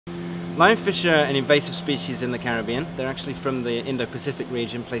Lionfish are an invasive species in the Caribbean. They're actually from the Indo-Pacific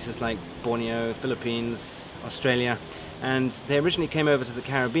region, places like Borneo, Philippines, Australia, and they originally came over to the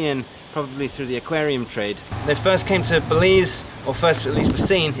Caribbean probably through the aquarium trade. They first came to Belize, or first at least were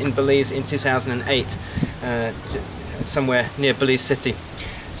seen in Belize in 2008, somewhere near Belize City.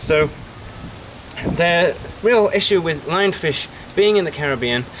 So their real issue with lionfish being in the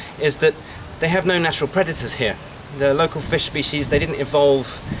Caribbean is that they have no natural predators here. The local fish species, they didn't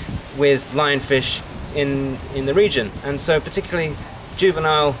evolve with lionfish in the region, and so particularly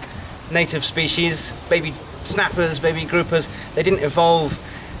juvenile native species, baby snappers, baby groupers, they didn't evolve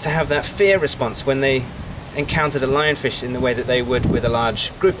to have that fear response when they encountered a lionfish in the way that they would with a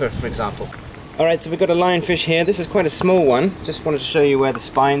large grouper, for example. Alright, so we've got a lionfish here. This is quite a small one. Just wanted to show you where the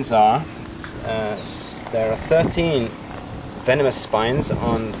spines are. There are 13 venomous spines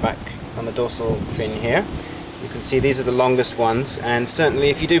on the back, on the dorsal fin here. You can see these are the longest ones, and certainly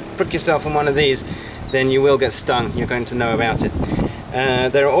if you do prick yourself on one of these, then you will get stung. You're going to know about it.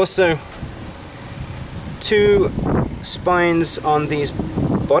 There are also 2 spines on these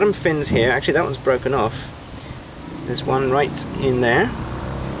bottom fins here. Actually, that one's broken off. There's one right in there.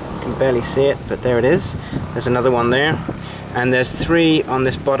 You can barely see it, but there it is. There's another one there. And there's 3 on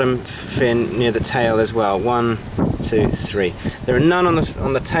this bottom fin near the tail as well. 1, 2, 3. There are none on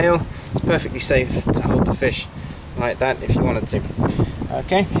the tail. It's perfectly safe to hold the fish like that if you wanted to.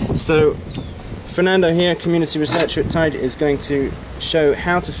 Okay, so Fernando here, community researcher at Tide, is going to show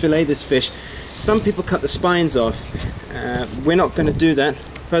how to fillet this fish. Some people cut the spines off. We're not going to do that.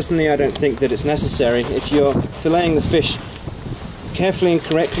 Personally, I don't think that it's necessary. If you're filleting the fish carefully and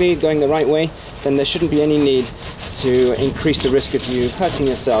correctly, going the right way, then there shouldn't be any need to increase the risk of you hurting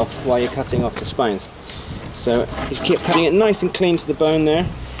yourself while you're cutting off the spines. So just keep cutting it nice and clean to the bone there.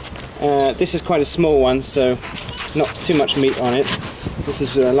 This is quite a small one, so not too much meat on it. This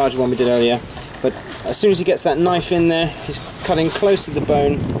is a larger one we did earlier. But as soon as he gets that knife in there, he's cutting close to the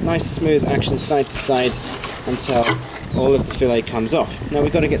bone, nice smooth action side to side until all of the fillet comes off. Now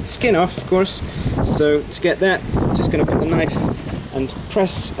we've got to get the skin off, of course, so to get that, just going to put the knife and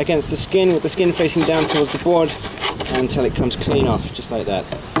press against the skin with the skin facing down towards the board until it comes clean off, just like that.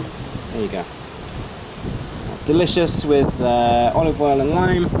 There you go. Delicious with olive oil and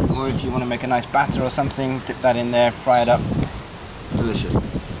lime, or if you want to make a nice batter or something, dip that in there, fry it up. Delicious.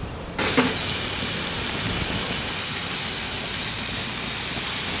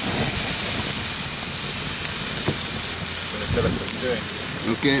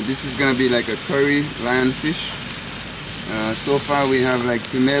 Okay, this is gonna be like a curry lionfish. So far we have like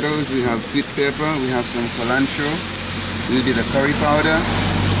tomatoes, we have sweet pepper, we have some cilantro, a little bit of curry powder.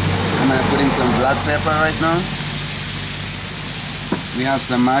 I'm gonna put in some black pepper right now. We have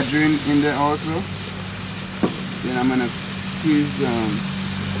some margarine in there also. Then I'm gonna squeeze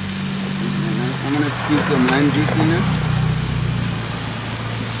some lime juice in there.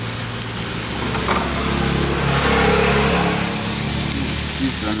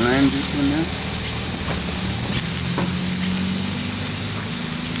 Squeeze some lime juice in there.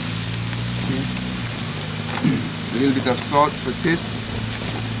 Okay. A little bit of salt for taste.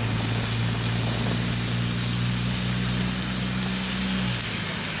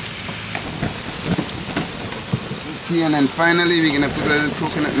 And then finally we're going to put a little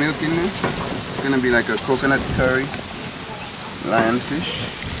coconut milk in there. This is going to be like a coconut curry lionfish.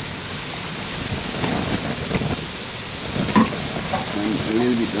 And a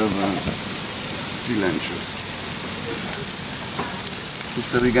little bit of cilantro. Okay,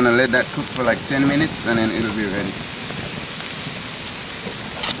 so we're going to let that cook for like 10 minutes and then it'll be ready.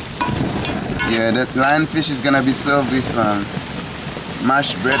 Yeah, that lionfish is going to be served with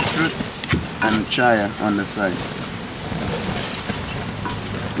mashed breadfruit and chaya on the side.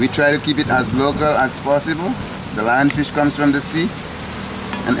 We try to keep it as local as possible. The lionfish comes from the sea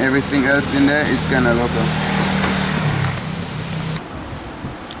and everything else in there is kind of local.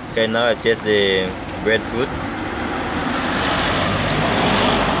 Okay, now I taste the breadfruit.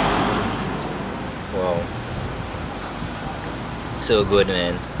 Wow. So good,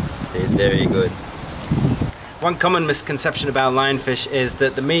 man. Tastes very good. One common misconception about lionfish is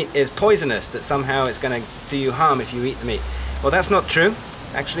that the meat is poisonous, that somehow it's going to do you harm if you eat the meat. Well, that's not true.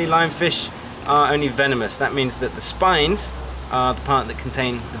 Actually, lionfish are only venomous. That means that the spines are the part that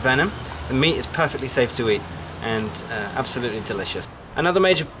contain the venom. The meat is perfectly safe to eat and absolutely delicious. Another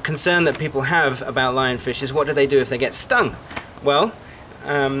major concern that people have about lionfish is what do they do if they get stung? Well,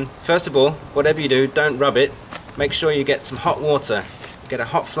 first of all, whatever you do, don't rub it. Make sure you get some hot water. Get a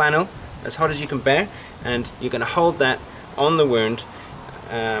hot flannel, as hot as you can bear, and you're going to hold that on the wound,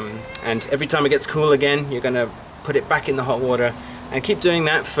 and every time it gets cool again, you're going to put it back in the hot water and keep doing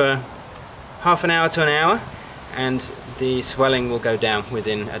that for half an hour to an hour, and the swelling will go down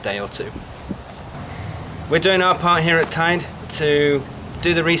within a day or two. We're doing our part here at Tide to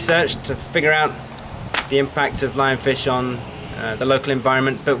do the research to figure out the impact of lionfish on the local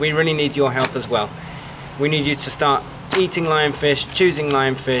environment, but we really need your help as well. We need you to start eating lionfish, choosing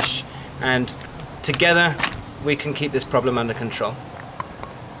lionfish, and together we can keep this problem under control.